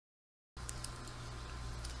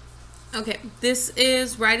Okay, this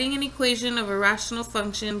is writing an equation of a rational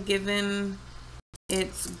function given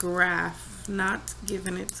its graph, not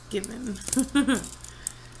given its given.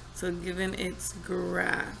 So given its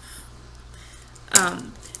graph.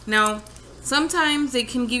 Now, sometimes they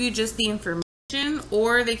can give you just the information,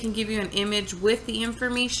 or they can give you an image with the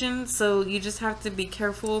information, so you just have to be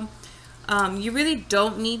careful. You really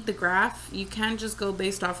don't need the graph. You can just go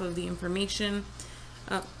based off of the information.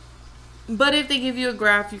 But if they give you a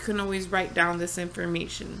graph, you can always write down this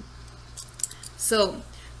information. So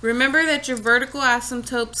remember that your vertical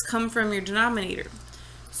asymptotes come from your denominator.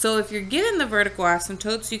 So if you're given the vertical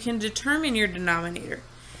asymptotes, you can determine your denominator.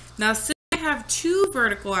 Now, since I have two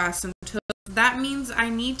vertical asymptotes, that means I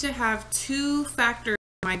need to have two factors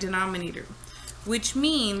in my denominator, which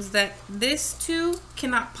means that this 2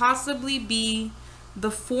 cannot possibly be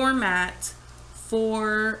the format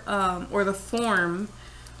for, or the form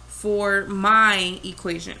for my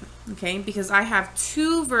equation, okay? Because I have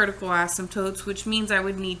two vertical asymptotes, which means I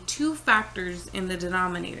would need two factors in the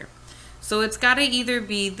denominator. So it's got to either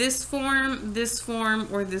be this form,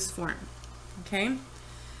 or this form, okay?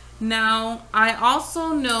 Now, I also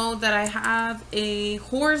know that I have a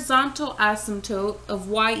horizontal asymptote of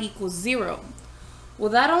y equals 0.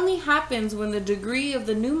 Well, that only happens when the degree of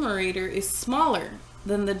the numerator is smaller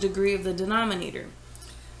than the degree of the denominator.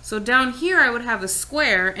 So down here I would have a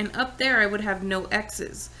square, and up there I would have no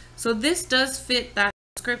x's. So this does fit that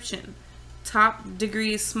description. Top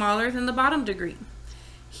degree is smaller than the bottom degree.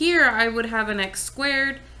 Here I would have an x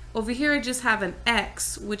squared. Over here I just have an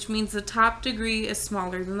x, which means the top degree is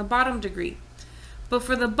smaller than the bottom degree. But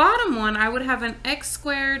for the bottom one, I would have an x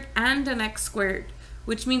squared and an x squared,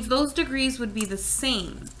 which means those degrees would be the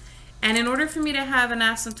same. And in order for me to have an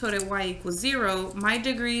asymptote at y equals 0, my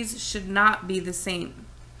degrees should not be the same.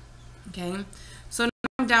 Okay, so now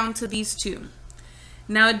I'm down to these two.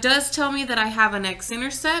 Now it does tell me that I have an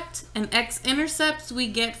x-intercept, and x-intercepts we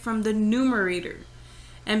get from the numerator.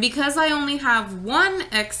 And because I only have one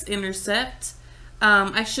x-intercept,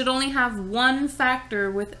 I should only have one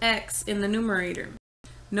factor with x in the numerator.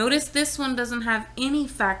 Notice this one doesn't have any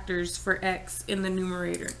factors for x in the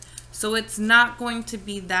numerator. So it's not going to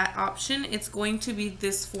be that option, it's going to be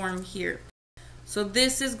this form here. So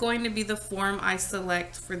this is going to be the form I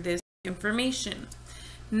select for this information.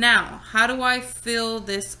 Now, how do I fill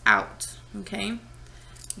this out? Okay,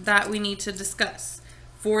 that we need to discuss.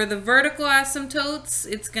 For the vertical asymptotes,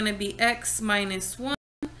 it's going to be x minus 1,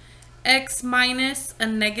 x minus a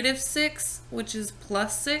negative 6, which is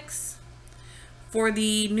plus 6. For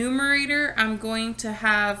the numerator, I'm going to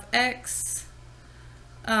have x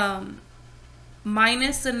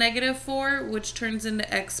minus a negative 4, which turns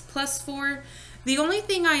into x plus 4. The only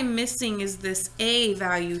thing I'm missing is this a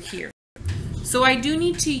value here. So I do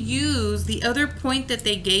need to use the other point that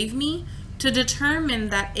they gave me to determine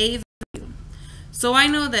that a value. So I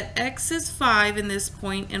know that x is 5 in this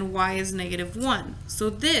point and y is negative 1. So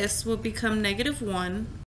this will become negative 1.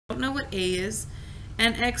 I don't know what a is.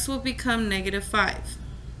 And x will become negative 5.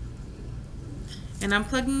 And I'm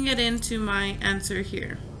plugging it into my answer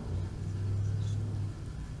here.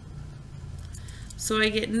 So I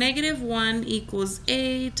get negative 1 equals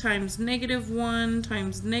a times negative 1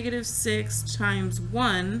 times negative 6 times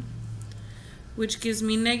 1, which gives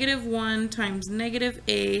me negative 1 times negative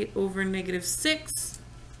a over negative 6.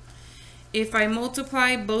 If I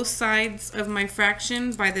multiply both sides of my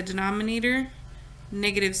fraction by the denominator,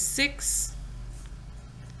 negative 6,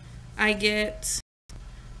 I get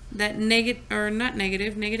that negative and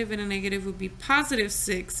a negative would be positive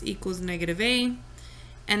 6 equals negative a.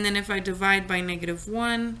 And then if I divide by negative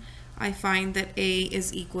 1, I find that a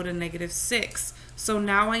is equal to negative 6. So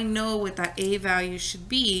now I know what that a value should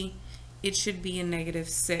be. It should be a negative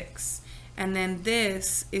 6. And then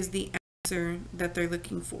this is the answer that they're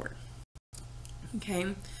looking for.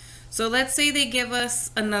 Okay, so let's say they give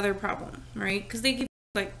us another problem, right? Because they give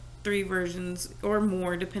like 3 versions or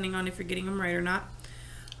more, depending on if you're getting them right or not.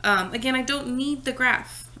 Again, I don't need the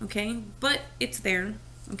graph, okay? But it's there,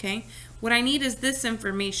 okay? What I need is this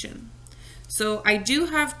information. So I do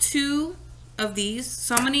have 2 of these.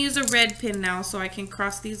 So I'm going to use a red pen now so I can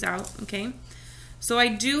cross these out, okay? So I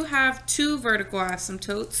do have 2 vertical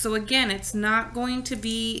asymptotes. So again, it's not going to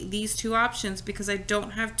be these 2 options because I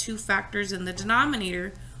don't have 2 factors in the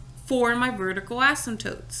denominator for my vertical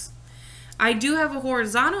asymptotes. I do have a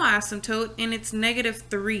horizontal asymptote and it's negative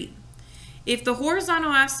 3. If the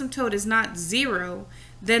horizontal asymptote is not 0,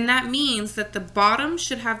 then that means that the bottom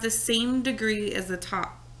should have the same degree as the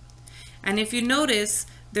top. And if you notice,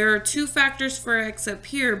 there are 2 factors for x up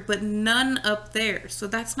here, but none up there. So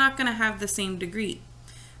that's not going to have the same degree.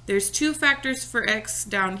 There's 2 factors for x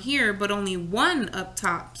down here, but only 1 up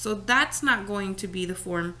top. So that's not going to be the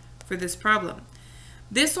form for this problem.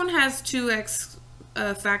 This one has 2x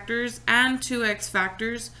factors and 2x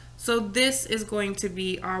factors. So this is going to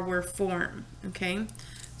be our form, okay?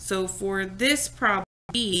 So for this problem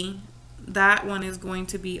B, that one is going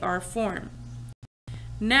to be our form.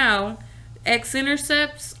 Now,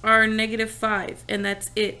 x-intercepts are -5, and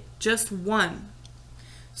that's it, just 1.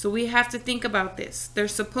 So we have to think about this.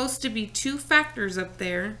 There's supposed to be 2 factors up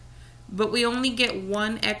there, but we only get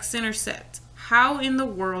 1 x-intercept. How in the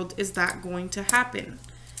world is that going to happen?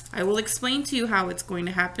 I will explain to you how it's going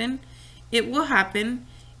to happen. It will happen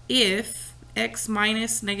if x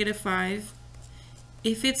minus -5,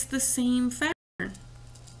 if it's the same factor,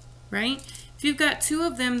 right? If you've got 2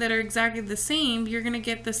 of them that are exactly the same, you're going to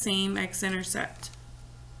get the same x-intercept.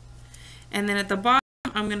 And then at the bottom,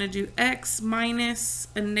 I'm going to do x minus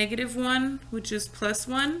a -1, which is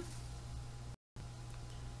 +1.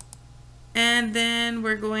 And then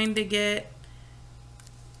we're going to get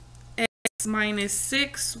x minus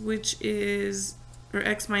 6, which is, or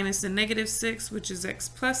x minus a -6, which is x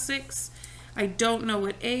plus 6. I don't know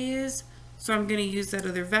what a is, so I'm going to use that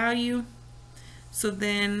other value. So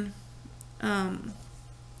then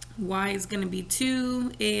y is going to be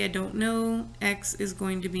 2, a I don't know, x is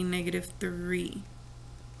going to be -3.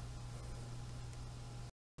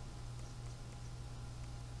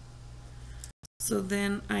 So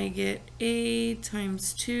then I get a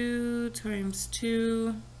times 2 times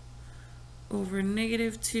 2 over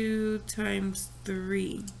 -2 times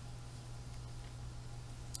 3.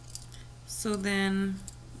 So then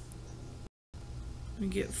we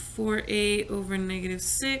get 4a over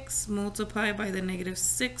 -6, multiply by the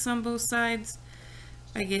 -6 on both sides.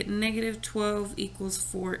 I get -12 equals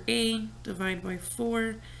 4a, divide by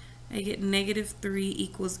 4. I get -3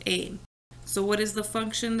 equals a. So what is the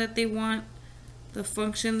function that they want? The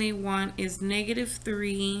function they want is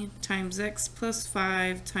 -3 times x plus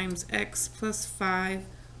 5 times x plus 5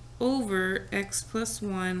 over x plus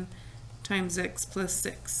 1 times x plus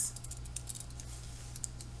 6.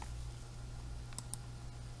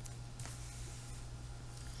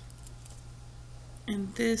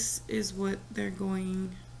 And this is what they're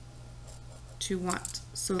going to want.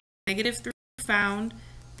 So -3 found,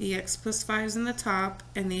 the x plus 5 is in the top,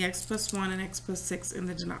 and the x plus 1 and x plus 6 in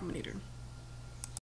the denominator.